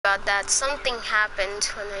about that. Something happened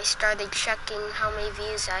when I started checking how many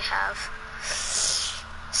views I have.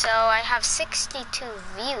 So I have 62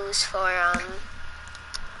 views for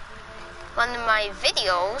one of my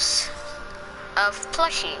videos of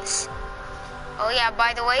plushies. Oh yeah,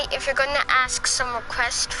 by the way, if you're gonna ask some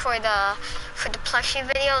requests for the plushie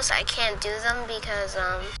videos, I can't do them because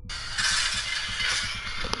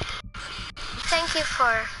thank you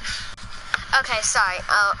for. Okay, sorry.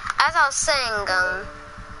 As I was saying,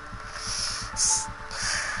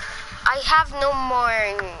 I have no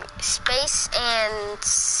more space, and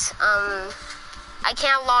I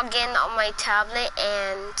can't log in on my tablet,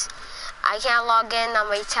 and I can't log in on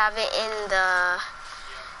my tablet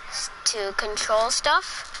to control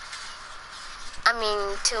stuff. I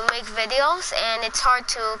mean, to make videos, and it's hard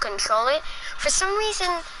to control it. For some reason,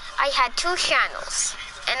 I had 2 channels,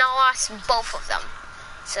 and I lost both of them.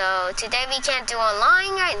 So today we can't do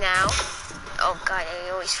online right now. Oh god, I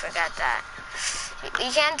always forgot that.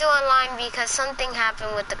 We can't do online because something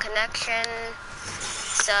happened with the connection.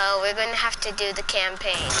 So we're gonna have to do the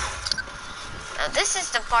campaign. Now this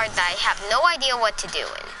is the part that I have no idea what to do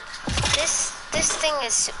in. This thing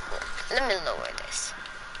is, let me lower this.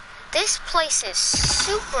 This place is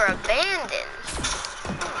super abandoned.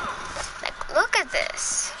 Like, look at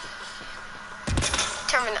this.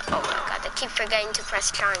 Terminal, oh my god, I keep forgetting to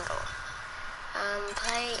press triangle.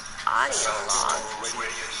 Play audio log.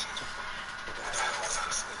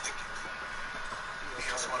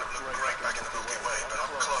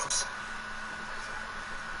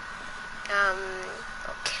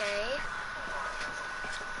 Okay.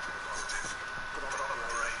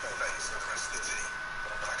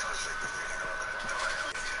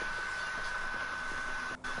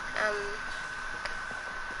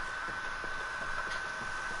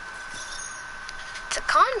 It's a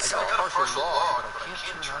console. I got a partial log, but I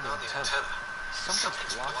can't turn on the antenna.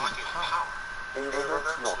 Something's blocking power. A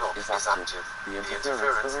alert log is active. The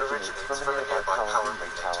interference originates from the nearby power relay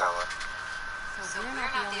tower. So we're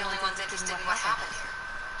not the only ones interested in what happened here.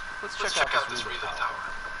 Let's check out this relay tower.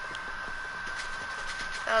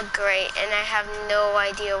 Oh great, and I have no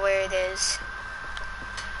idea where it is.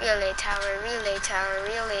 Relay tower, relay tower,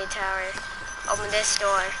 relay tower. Open this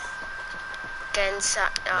door. Get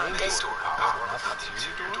inside. This door.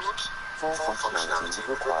 Full functionality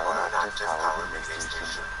would require an active power relay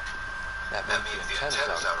station. That means the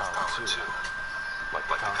antenna's out of power too. Like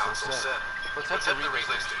the console said. Let's head to the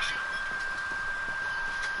relay station.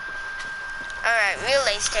 Alright,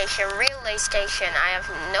 relay station. I have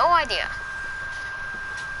no idea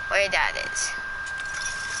where that is.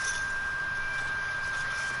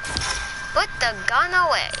 Put the gun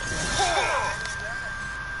away.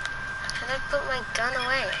 How did I put my gun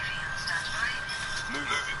away?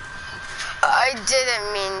 I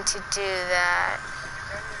didn't mean to do that.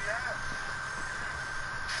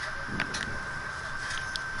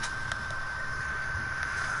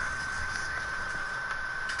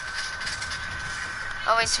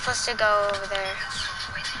 Oh, we're supposed to go over there.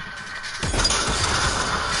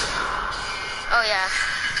 Oh, yeah.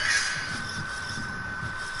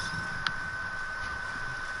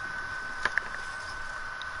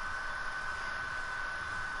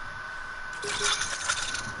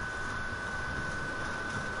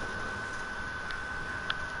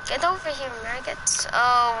 Get over here, maggots.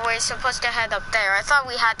 Oh, we're supposed to head up there. I thought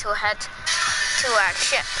we had to head to our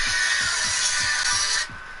ship.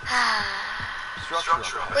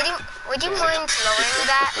 Would you mind lowering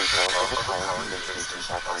that?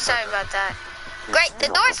 Sorry about that. Great, the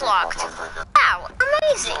door's locked. Wow,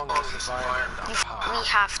 amazing. We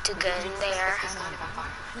have to get in there.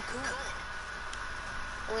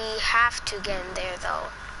 We have to get in there,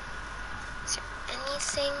 though. Is there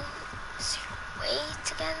anything? Is there a way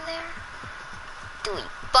to get in there? Do we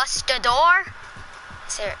bust the door?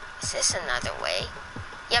 Is this another way?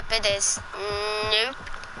 Yep, it is. Nope.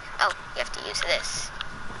 Oh, you have to use this.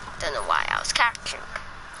 Don't know why I was captured.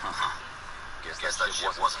 Guess that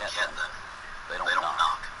ship wasn't Kent then. They don't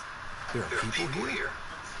knock. There are people here.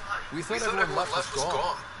 We thought everyone left was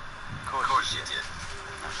gone. Of course you did.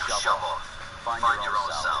 Now shove off. Find your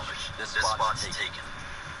own salvage. This spot's taken.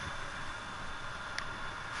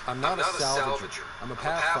 I'm not a salvager. I'm a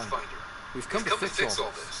pathfinder. We've come to fix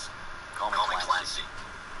all this. Call me Clancy.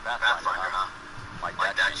 Pathfinder, huh? Might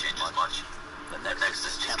that changes much? The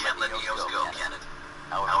Nexus just can't let EOS go, can it?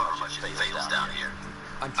 However much it fails down here.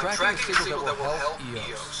 I'm tracking a signal that will help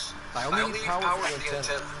EOS. I only need power for the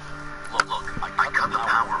antenna. Look, I cut the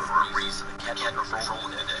power for a reason. Can't control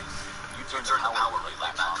it today. You turn the power relay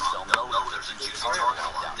back on, they'll know there's a juicy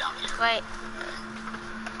target down here. Wait.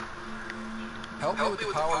 Help me with the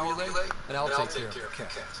power relay, and I'll take care of the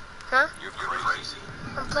cat. Huh? You're crazy.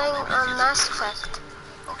 I'm playing Mass Effect.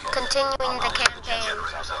 Okay. Continuing the campaign.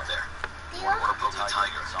 Generators out there. One of the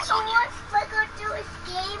tigers on So you. what's Lego do his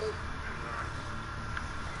game?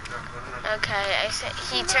 Okay,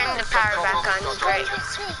 he turned the power back on. Great.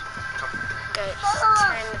 Good.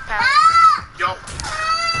 Turn the power. Yo.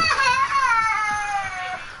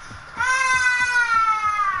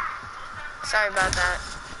 Sorry about that.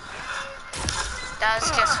 That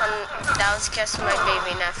was just my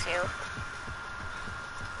baby nephew.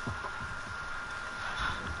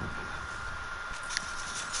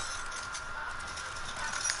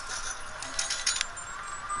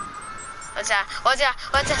 What's that? What's that?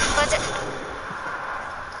 What's that? What's that?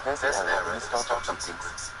 There's an error in the startup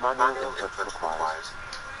sequence. Manual input required.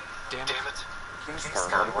 Damn it. Please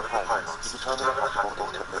scan one of the pylons to determine a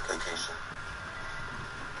possible input location.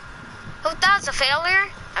 Oh, that's a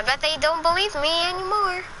failure. I bet they don't believe me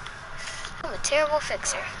anymore. I'm a terrible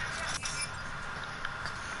fixer.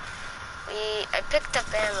 I picked up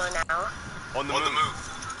ammo now. On the move.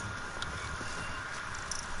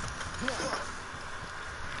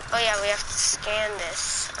 Oh yeah, we have to scan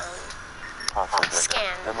this.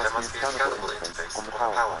 Scan. There must be a scannable interface on the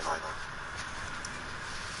power pylon.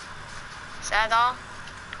 Is that all?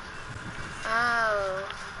 Oh.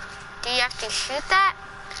 Do you have to shoot that?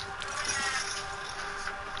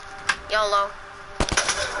 YOLO.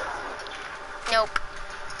 Nope.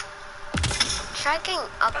 Try getting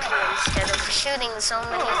up here instead of shooting so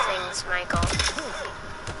many things, Michael.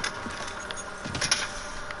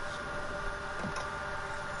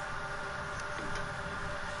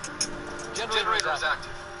 Generator's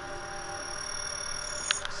active.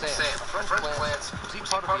 Sam, French plants. Was he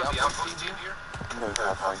part of the outpost team here? No,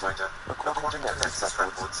 Pathfinder. According to Nexus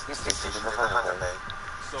records, he's stationed in the hangar bay.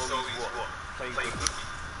 So he's what? Playing cookie?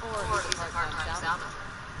 Or he's a part-time salesman.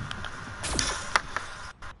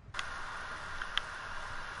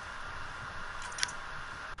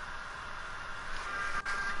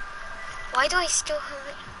 Why do I still have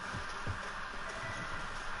it?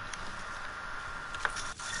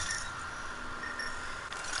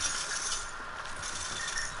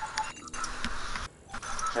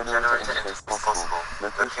 Generator interface possible.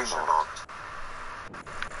 Location marked.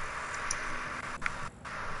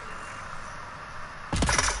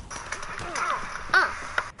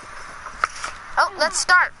 Oh, let's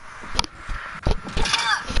start.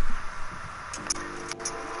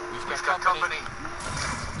 We've got company.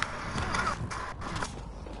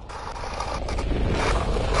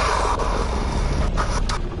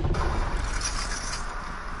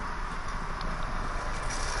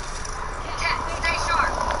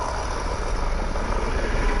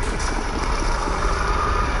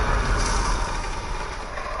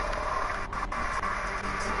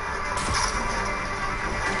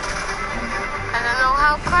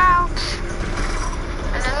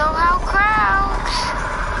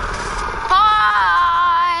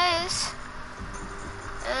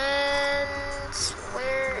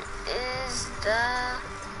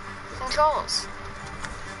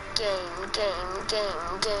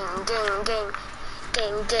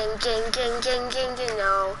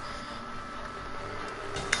 No.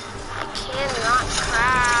 I cannot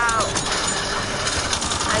crouch.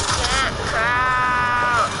 I can't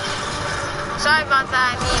crouch. Sorry about that,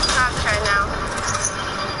 I need to crouch right now.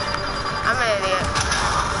 I'm an idiot.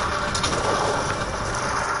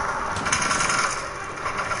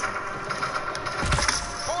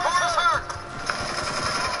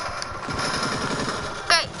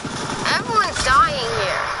 Okay, everyone's dying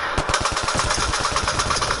here.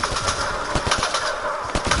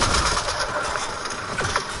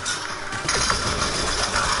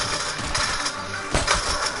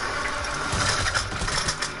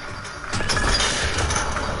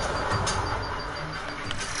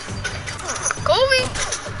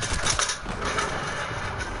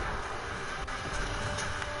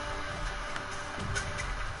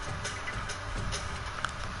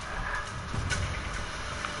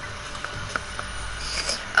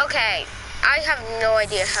 Okay, I have no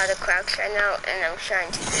idea how to crouch right now, and I'm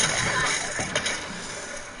trying to do that.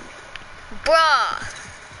 Bruh!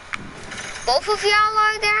 Both of y'all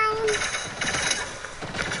are down?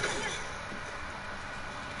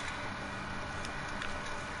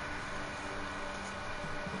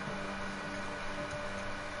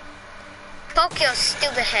 Poke your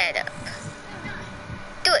stupid head up.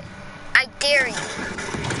 Do it. I dare you.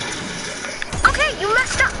 Okay, you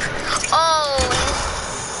messed up. Oh.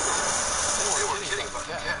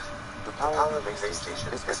 The power relay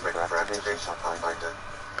station is ready for activation, Pathfinder.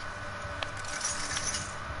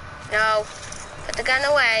 No. Put the gun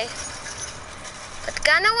away. Put the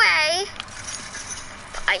gun away.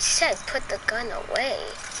 I said put the gun away.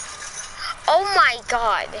 Oh my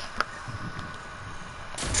god.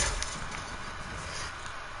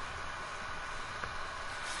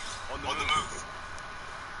 On the move.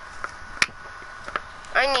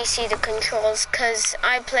 I need to see the controls because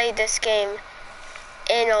I played this game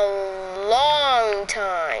in a long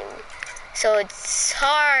time. So it's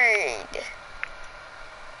hard.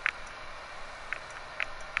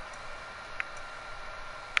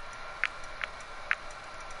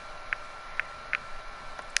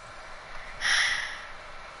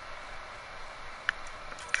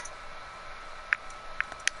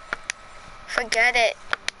 Forget it.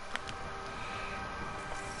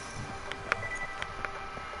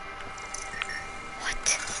 What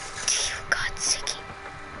do you got, Ziggy?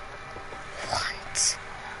 What?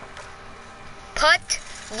 Put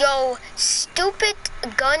your stupid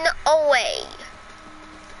gun away.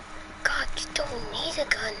 God, you don't need a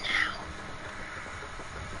gun now.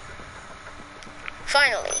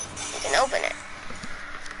 Finally, you can open it.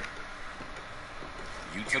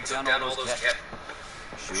 You took down all those cat.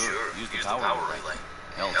 Sure, use the power relay.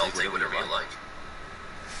 Hell, take whatever you like.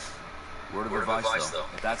 Word of advice, though.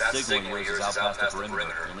 If that signal of yours is out past the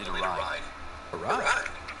perimeter, you'll need a ride. A ride?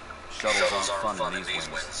 Shuttles aren't fun in these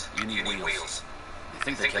wings. You need wheels. I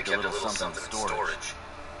think they kept a little something in storage.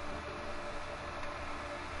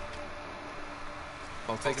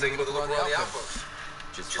 I'll take a look around the outpost.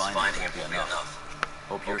 Just finding it won't be enough.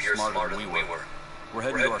 Hope you're smarter than we were. We're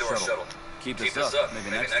heading to our shuttle. Keep this up. Maybe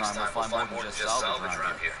next time we'll find more than just salvage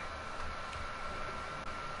around here.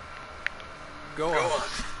 Go on.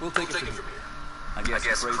 We'll take it from here. I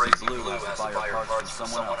guess Crazy Blue has to buy our parts from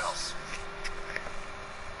someone else.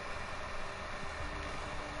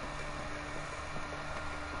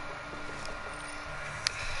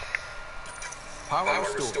 Power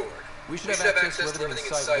restored. We should have access to everything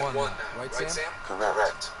in Site 1 now, right, Sam?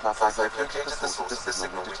 Correct. As I've located the source of the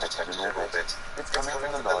signal we detected in orbit, it's coming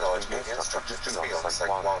from the large radiant structure just beyond Site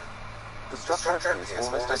 1. The structure is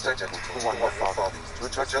almost identical to the one your father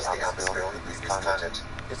used to adjust the atmosphere on this planet.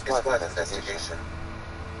 It's worth an investigation.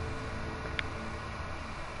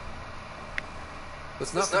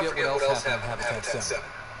 Let's not forget what else happened in Habitat 7.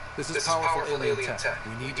 This is powerful alien tech.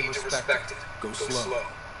 We need to respect it. Go slow.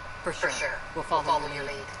 For sure. We'll follow your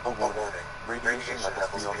lead. A warning. Radiation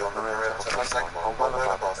levels beyond the perimeter of the Site 1 are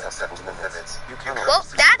well above acceptable limits. You cannot Well,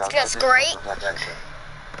 that's just great.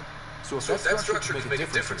 So if that structure could make a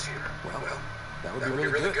difference here, well, that would be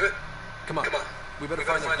really good. Come on. We better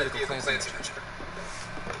find that critical plant signature.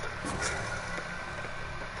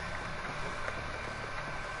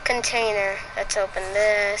 Container. Let's open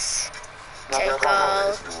this. Take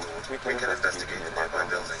all. We can investigate nearby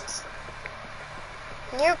buildings.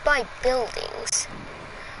 Nearby buildings.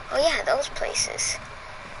 Oh yeah, those places.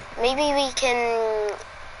 Maybe we can...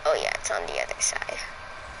 Oh yeah, it's on the other side.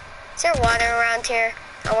 Is there water around here?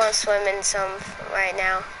 I want to swim in some right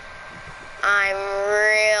now. I'm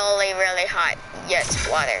really, really hot. Yes,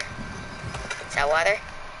 water. Is that water?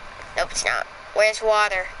 Nope, it's not. Where's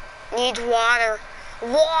water? Need water.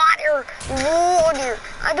 Water! Water!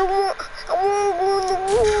 I want to go in the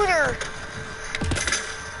water.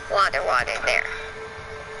 Water, there.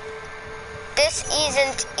 This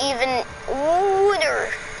isn't even water.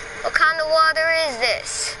 What kind of water is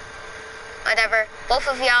this? Whatever. Both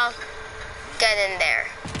of y'all get in there.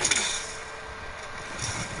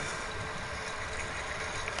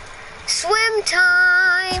 Swim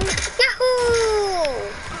time! Yahoo!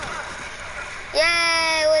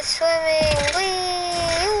 Yay, we're swimming.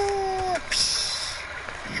 Whee! Oops.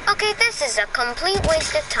 Okay, this is a complete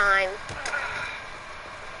waste of time.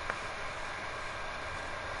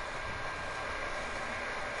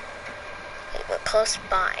 We're close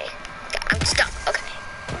by. Okay, I'm stuck. Okay.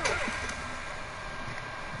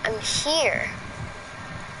 I'm here.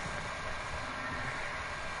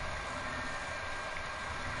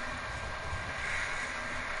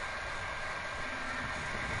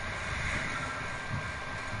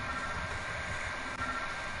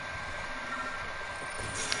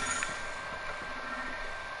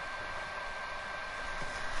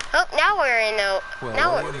 Oh, now we're in a... Well,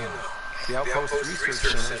 now we're... the Outpost Research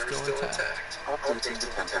Center is still intact.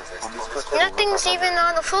 Nothing's even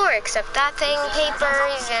on the floor except that thing,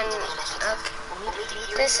 papers, and...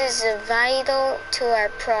 Okay. This is vital to our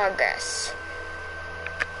progress.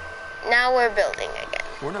 Now we're building again.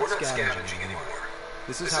 We're not scavenging anymore.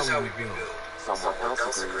 This is how we rebuild. Someone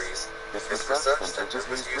else agrees. This research center just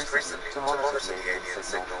was used recently to monitor the alien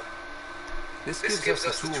signal. This gives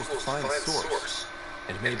us the tools to find the source.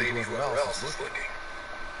 And maybe whoever else is looking.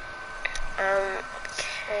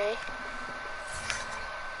 Okay.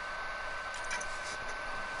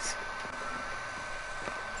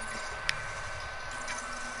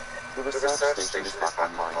 The research station is back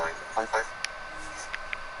online.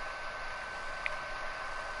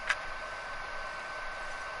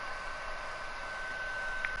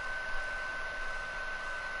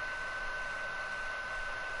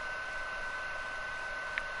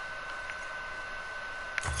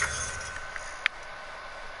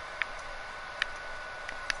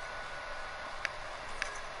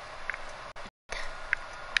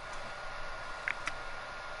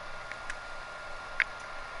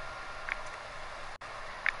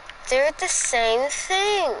 They're the same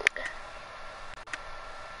thing.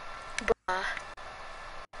 Bruh.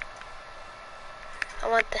 I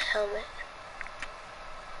want the helmet.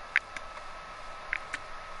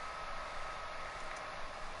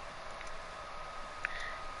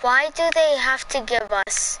 Why do they have to give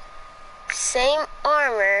us same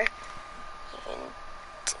armor?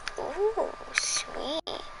 Ooh, sweet.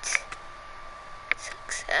 This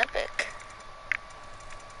looks epic.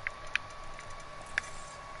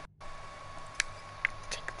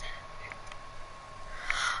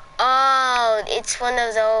 Oh, it's one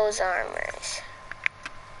of those armors.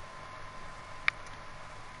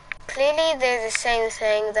 Clearly they're the same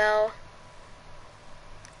thing though.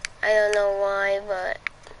 I don't know why, but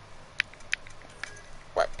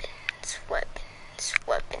weapons, weapons,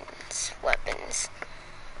 weapons, weapons.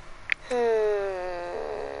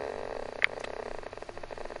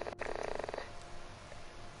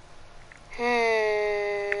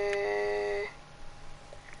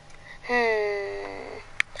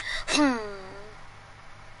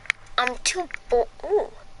 I'm too bored. Ooh,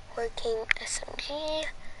 working SMG,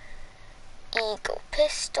 Eagle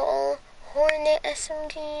pistol, Hornet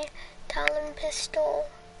SMG, Talon pistol,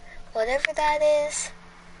 whatever that is.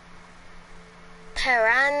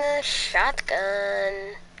 Piranha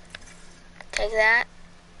shotgun. Take that.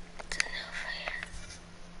 That's enough here.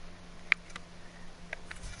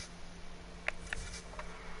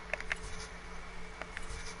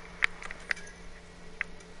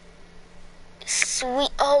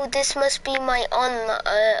 Sweet. Oh, this must be my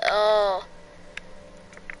oh.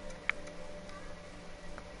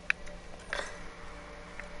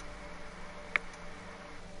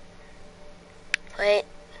 Wait.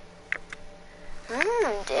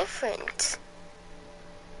 Different.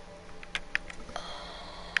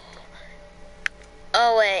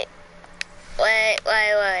 Oh, wait. Wait.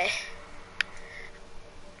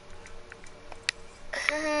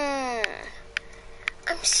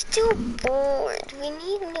 I'm still bored. We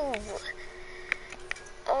need new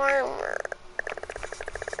armor.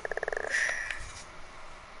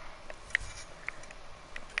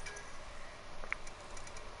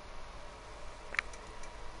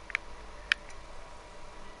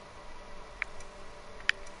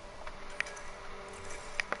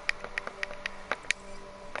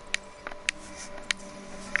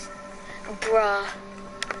 Bruh.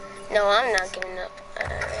 No, I'm not giving up.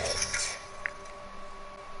 Alright.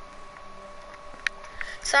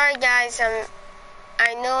 Sorry guys,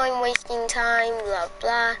 I know I'm wasting time, blah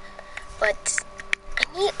blah, but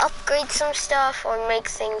I need to upgrade some stuff or make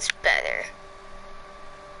things better.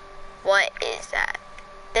 What is that?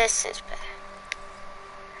 This is better.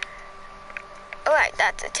 Alright,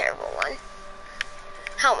 that's a terrible one.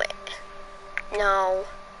 Helmet. No.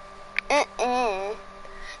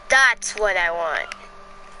 That's what I want.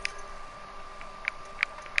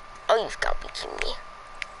 Oh, you've got to be kidding me.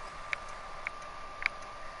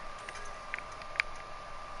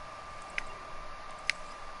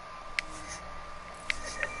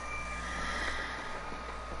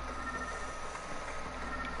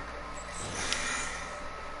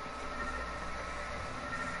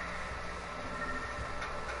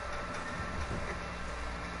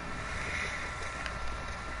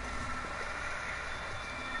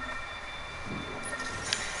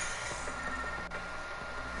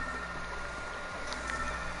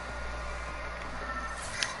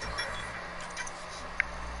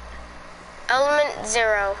 Element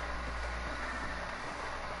 0.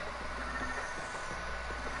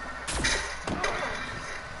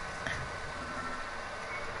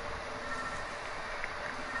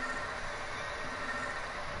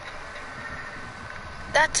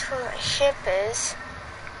 That's where my ship is.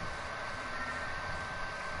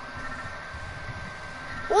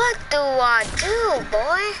 What do I do,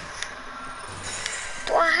 boy?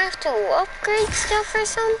 Do I have to upgrade stuff or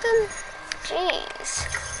something? Jeez.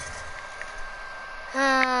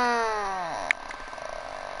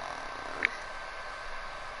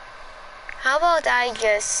 How about I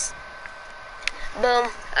just... Boom,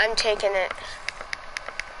 I'm taking it.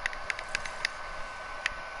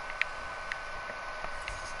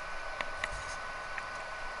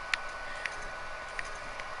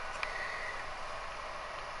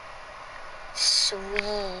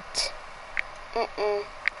 Sweet.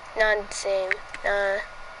 Not the same. Nah.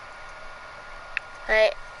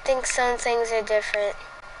 I think some things are different.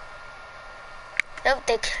 Nope,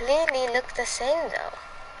 they clearly look the same though.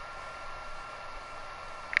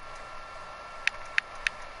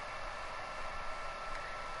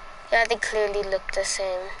 Yeah, they clearly look the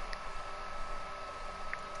same.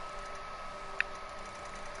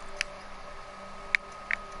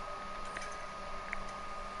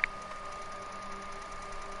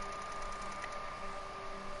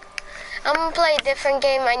 I'm gonna play a different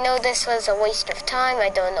game. I know this was a waste of time. I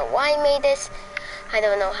don't know why I made this. I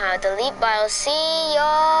don't know how to delete, but I'll see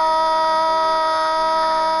y'all